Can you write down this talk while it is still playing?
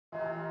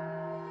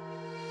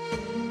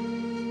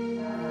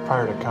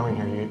prior to coming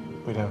here,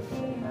 we'd have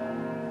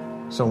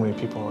so many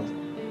people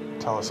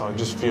tell us, oh, it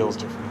just feels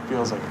different. It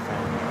feels like a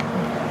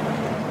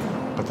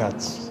family. But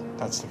that's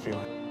the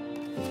feeling.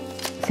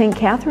 St.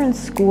 Catherine's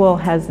School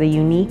has the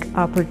unique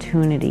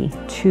opportunity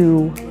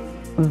to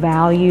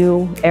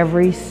value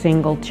every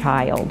single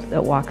child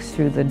that walks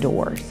through the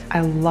doors.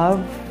 I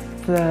love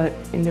the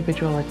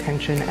individual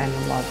attention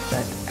and love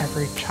that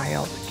every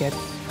child gets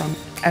from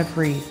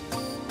every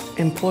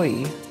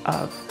employee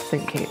of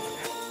St. Kate's.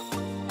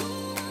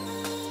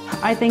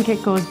 I think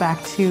it goes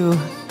back to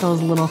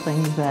those little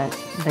things that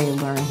they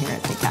learn here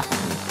at St.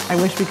 Catherine's. I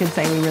wish we could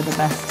say we were the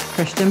best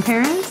Christian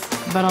parents,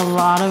 but a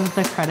lot of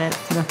the credit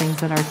to the things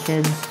that our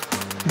kids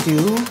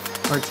do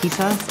or teach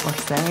us or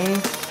say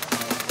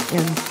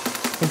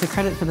is a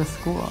credit to the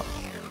school.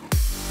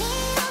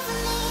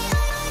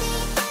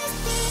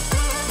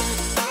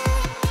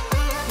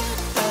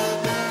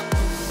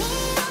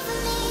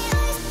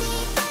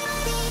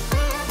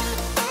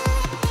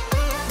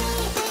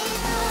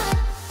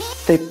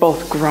 They've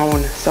both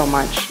grown so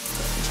much,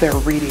 their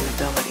reading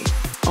ability.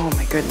 Oh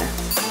my goodness.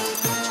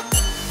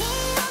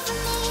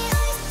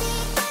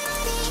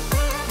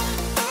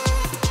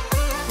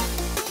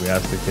 We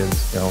asked the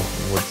kids,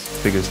 what's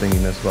the biggest thing you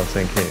miss about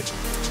St. Kate?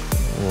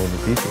 Well, the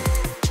teachers.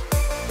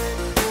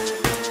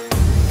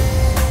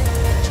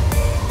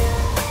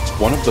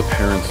 One of the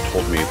parents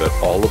told me that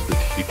all of the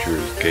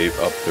teachers gave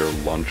up their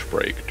lunch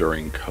break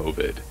during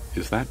COVID.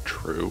 Is that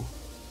true?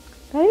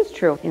 That is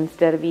true.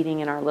 Instead of eating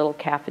in our little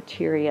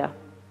cafeteria,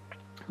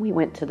 we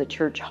went to the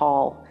church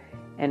hall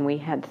and we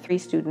had 3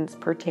 students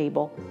per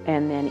table,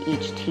 and then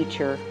each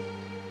teacher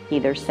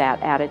either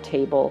sat at a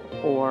table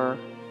or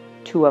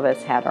 2 of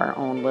us had our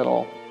own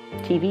little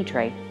TV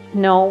tray.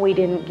 No, we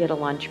didn't get a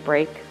lunch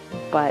break,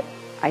 but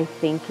I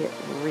think it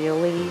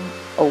really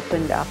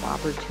opened up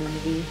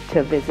opportunity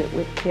to visit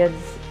with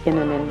kids in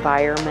an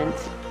environment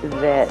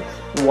that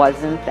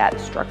wasn't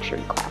that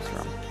structured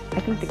classroom.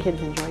 I think the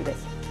kids enjoyed it.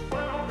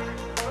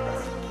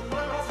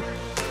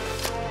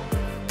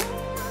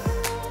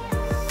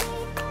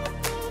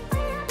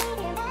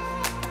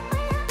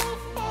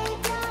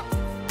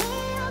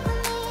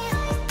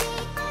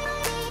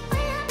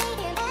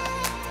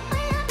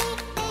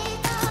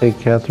 St.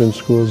 Catherine's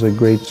School is a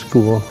great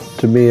school.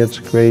 To me, it's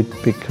great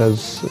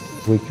because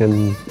we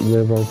can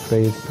live our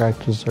faith,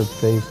 practice our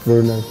faith,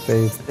 learn our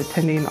faith.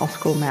 Attending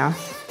all-school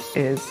mass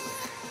is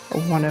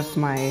one of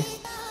my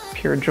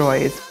pure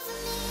joys.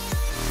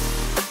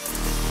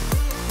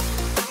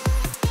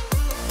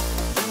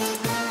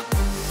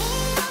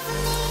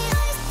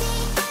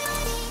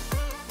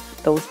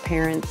 Those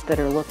parents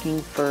that are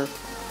looking for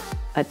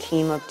a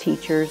team of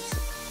teachers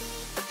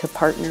to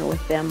partner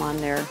with them on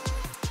their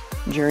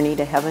journey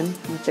to heaven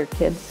with their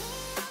kids,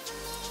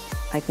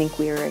 I think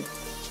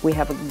we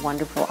have a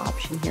wonderful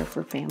option here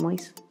for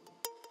families.